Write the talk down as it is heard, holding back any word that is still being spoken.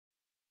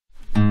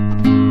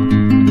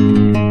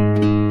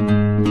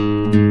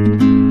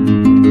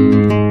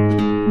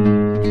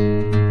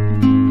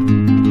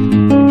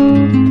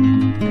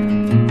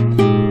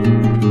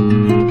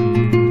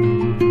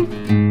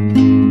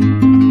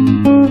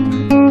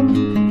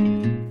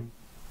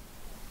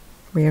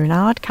We are in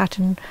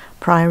Ardchattan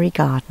Priory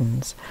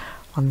Gardens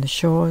on the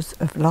shores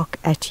of Loch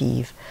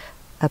Etive,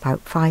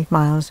 about 5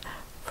 miles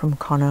from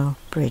Connaught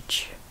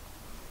Bridge.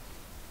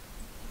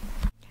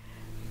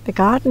 The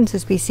gardens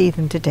as we see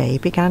them today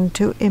began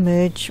to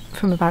emerge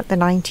from about the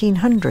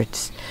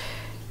 1900s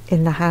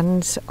in the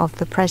hands of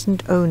the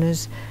present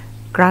owners'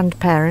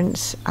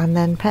 grandparents and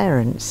then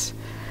parents.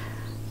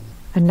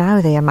 And now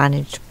they are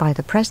managed by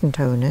the present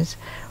owners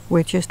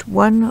with just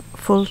one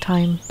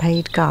full-time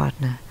paid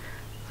gardener,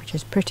 which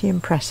is pretty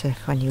impressive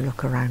when you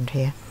look around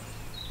here.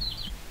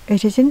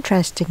 It is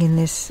interesting in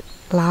this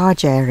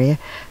large area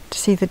to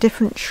see the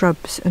different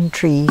shrubs and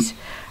trees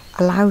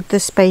allowed the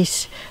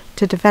space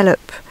to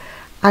develop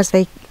as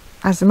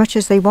much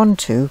as they want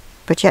to,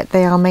 but yet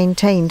they are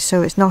maintained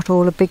so it's not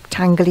all a big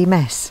tangly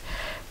mess.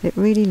 It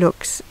really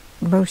looks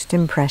most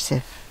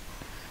impressive.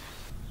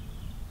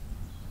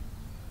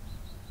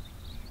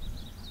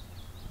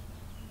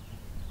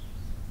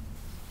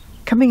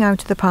 Coming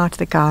out of the part of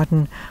the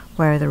garden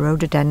where the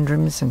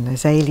rhododendrons and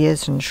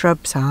azaleas and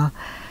shrubs are,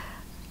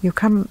 you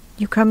come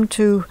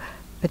to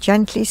a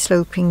gently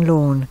sloping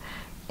lawn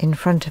in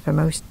front of a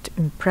most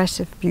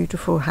impressive,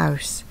 beautiful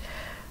house.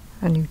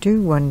 And you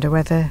do wonder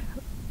whether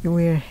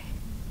we're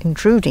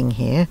intruding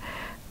here,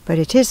 but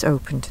it is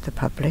open to the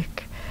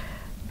public.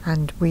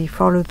 And we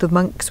follow the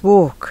Monk's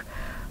Walk,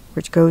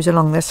 which goes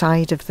along the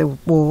side of the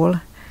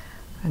wall.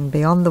 And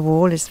beyond the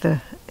wall is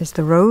the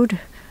road,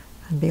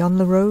 and beyond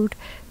the road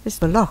is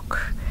the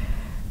loch.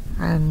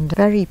 And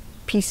very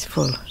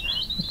peaceful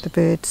with the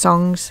bird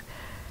songs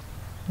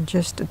and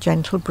just a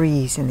gentle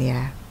breeze in the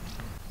air.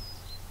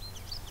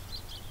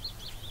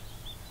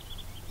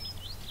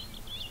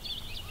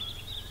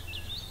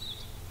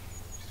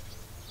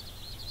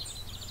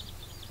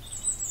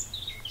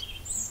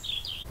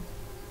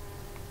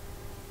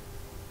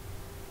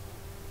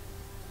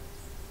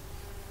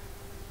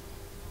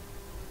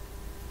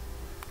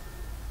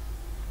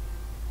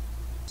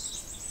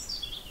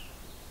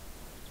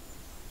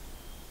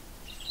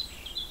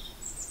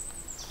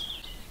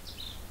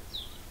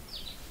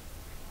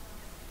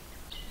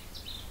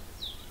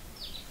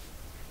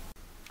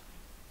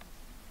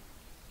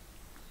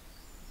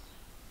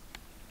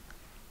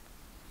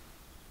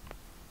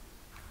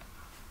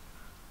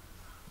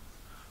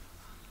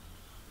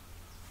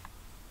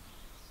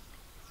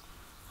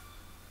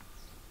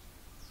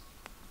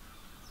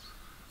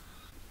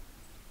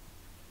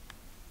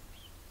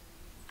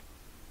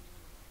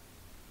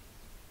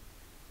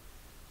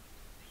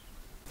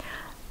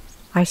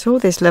 I saw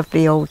this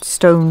lovely old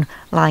stone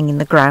lying in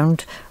the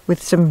ground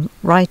with some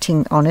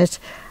writing on it,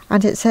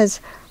 and it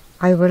says,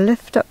 "I will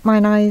lift up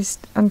mine eyes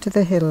unto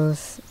the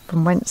hills,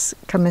 from whence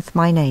cometh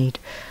mine aid,"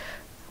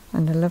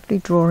 and a lovely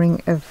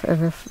drawing of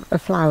a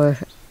flower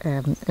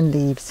and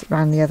leaves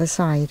round the other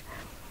side.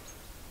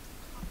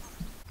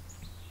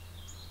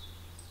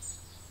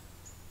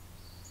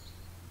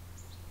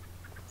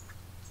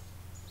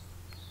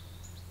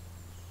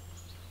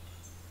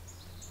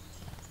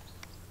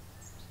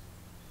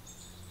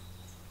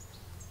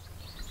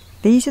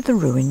 These are the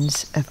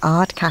ruins of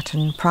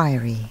Ardchattan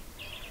Priory.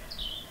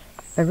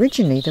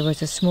 Originally there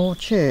was a small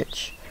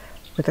church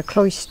with a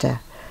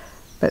cloister,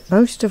 but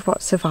most of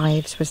what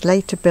survives was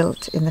later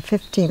built in the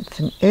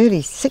 15th and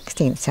early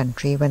 16th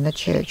century when the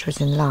church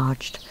was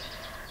enlarged,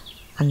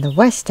 and the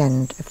west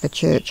end of the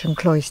church and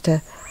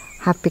cloister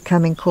have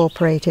become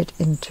incorporated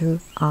into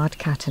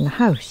Ardchattan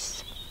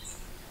House.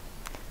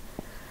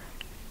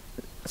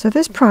 So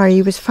this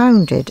priory was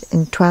founded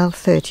in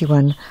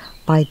 1231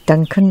 by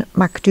Duncan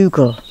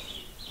MacDougall,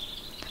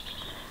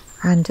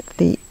 and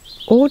the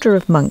order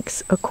of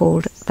monks are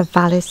called the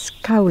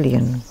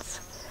Valliscaulians,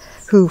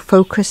 who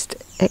focused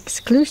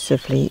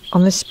exclusively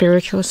on the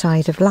spiritual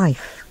side of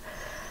life.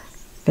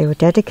 They were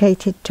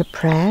dedicated to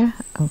prayer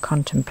and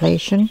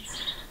contemplation,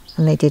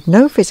 and they did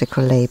no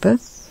physical labour,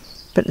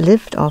 but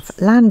lived off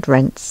land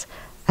rents,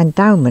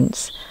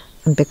 endowments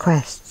and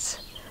bequests.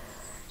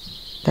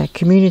 Their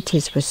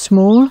communities were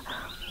small,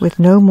 with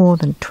no more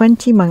than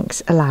 20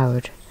 monks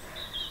allowed,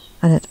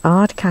 and at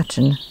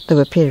Ardchattan there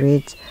were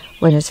periods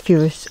when as few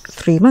as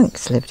 3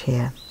 monks lived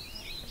here.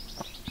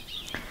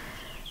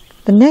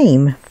 The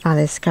name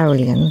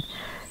Valliscaulian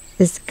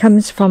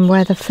comes from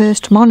where the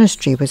first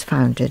monastery was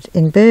founded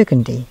in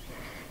Burgundy,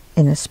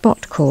 in a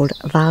spot called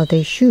Val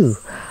des Choux,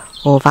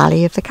 or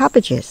Valley of the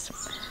Cabbages,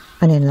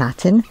 and in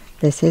Latin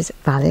this is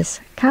Vallis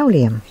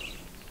Caulium.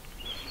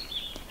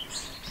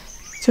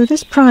 So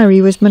this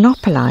priory was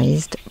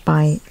monopolised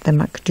by the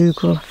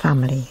MacDougall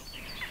family,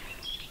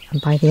 and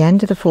by the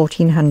end of the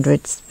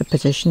 1400s the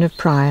position of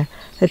prior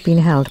had been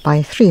held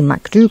by 3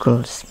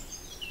 MacDougalls.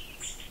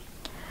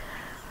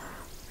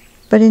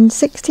 But in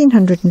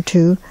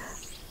 1602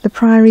 the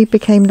priory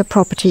became the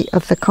property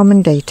of the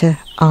commendator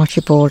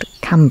Archibald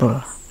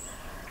Campbell,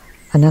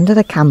 and under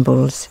the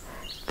Campbells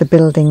the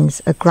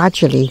buildings are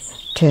gradually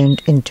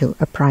turned into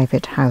a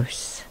private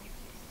house.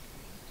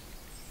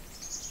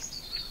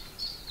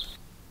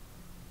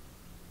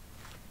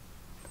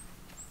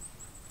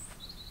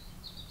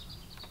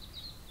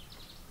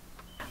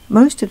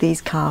 Most of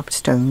these carved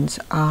stones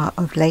are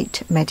of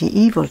late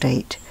medieval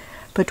date,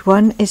 but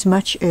one is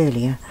much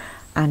earlier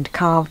and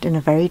carved in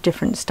a very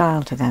different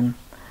style to them.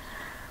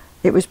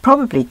 It was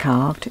probably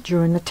carved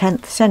during the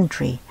 10th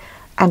century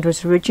and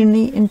was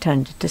originally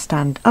intended to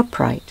stand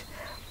upright,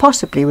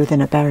 possibly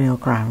within a burial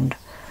ground,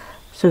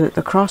 so that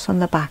the cross on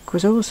the back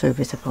was also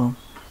visible.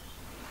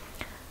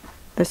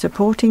 The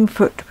supporting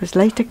foot was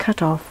later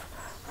cut off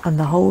and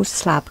the whole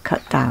slab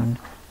cut down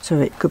so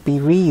it could be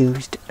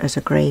reused as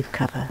a grave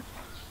cover.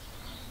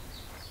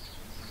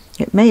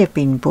 It may have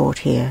been brought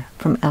here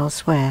from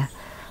elsewhere,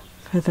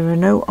 for there are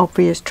no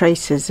obvious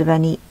traces of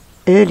any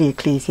early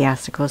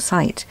ecclesiastical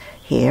site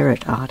here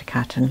at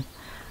Ardchattan,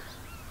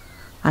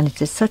 and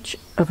it is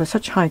of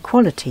such high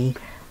quality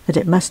that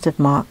it must have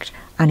marked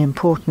an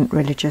important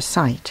religious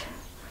site.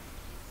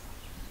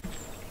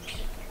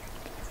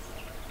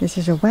 This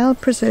is a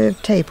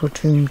well-preserved table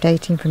tomb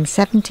dating from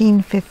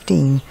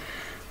 1715,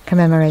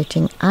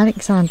 commemorating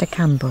Alexander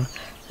Campbell,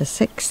 the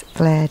 6th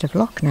Laird of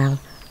Loch Etive,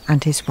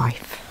 and his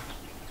wife.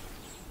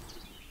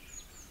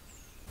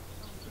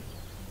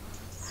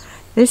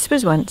 This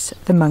was once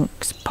the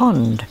monk's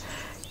pond,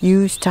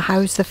 used to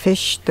house the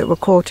fish that were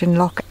caught in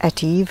Loch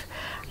Etive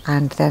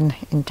and then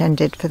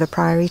intended for the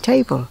priory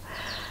table.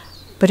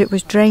 But it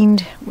was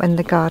drained when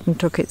the garden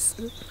took its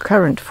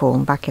current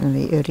form back in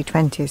the early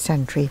 20th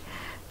century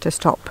to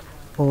stop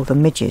all the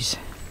midges.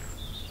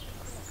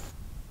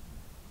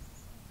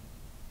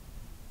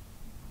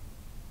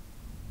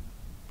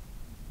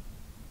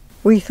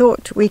 We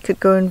thought we could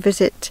go and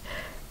visit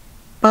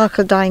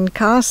Ardchattan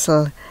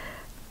Castle,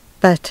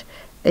 but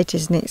it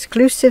is an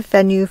exclusive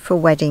venue for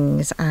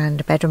weddings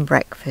and bed and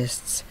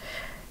breakfasts.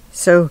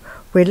 So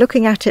we're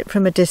looking at it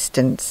from a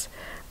distance,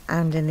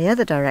 and in the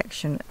other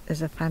direction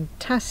is a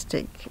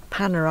fantastic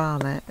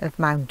panorama of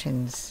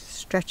mountains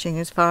stretching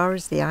as far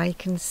as the eye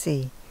can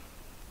see.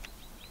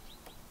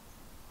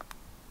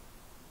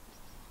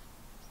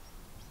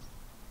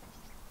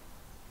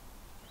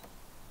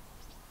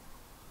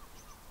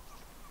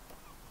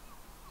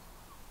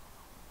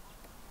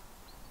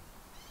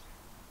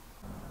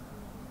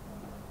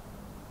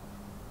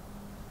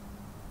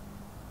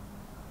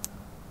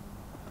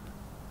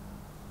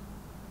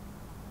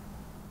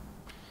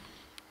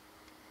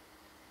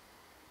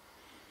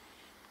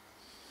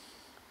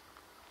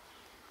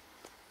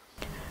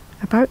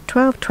 About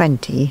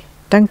 1220,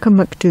 Duncan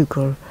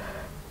MacDougall,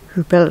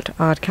 who built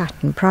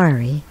Ardchattan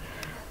Priory,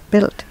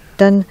 built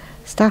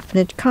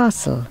Dunstaffnage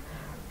Castle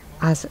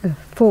as a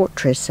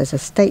fortress as a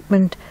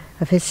statement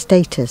of his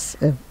status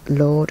of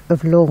Lord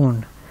of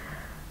Lorne.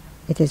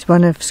 It is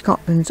one of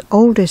Scotland's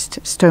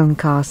oldest stone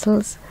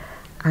castles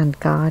and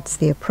guards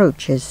the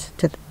approaches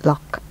to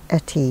Loch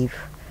Etive.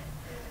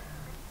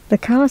 The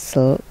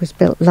castle was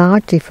built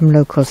largely from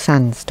local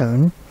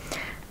sandstone,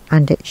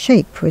 and its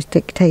shape was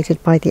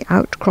dictated by the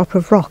outcrop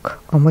of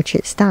rock on which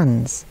it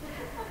stands.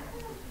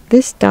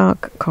 This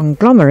dark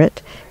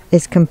conglomerate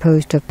is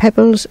composed of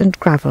pebbles and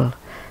gravel,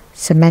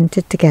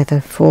 cemented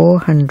together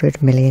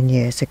 400 million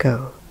years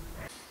ago.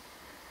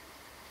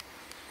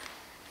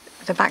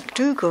 The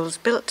MacDougalls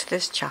built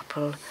this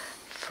chapel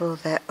for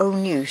their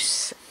own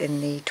use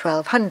in the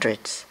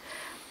 1200s,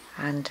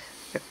 and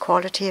the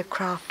quality of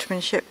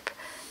craftsmanship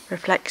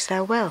reflects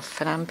their wealth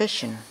and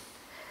ambition.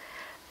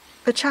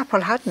 The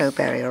chapel had no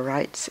burial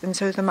rites, and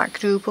so the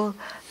MacDougall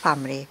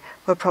family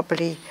were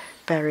probably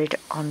buried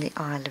on the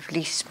Isle of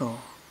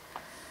Lismore.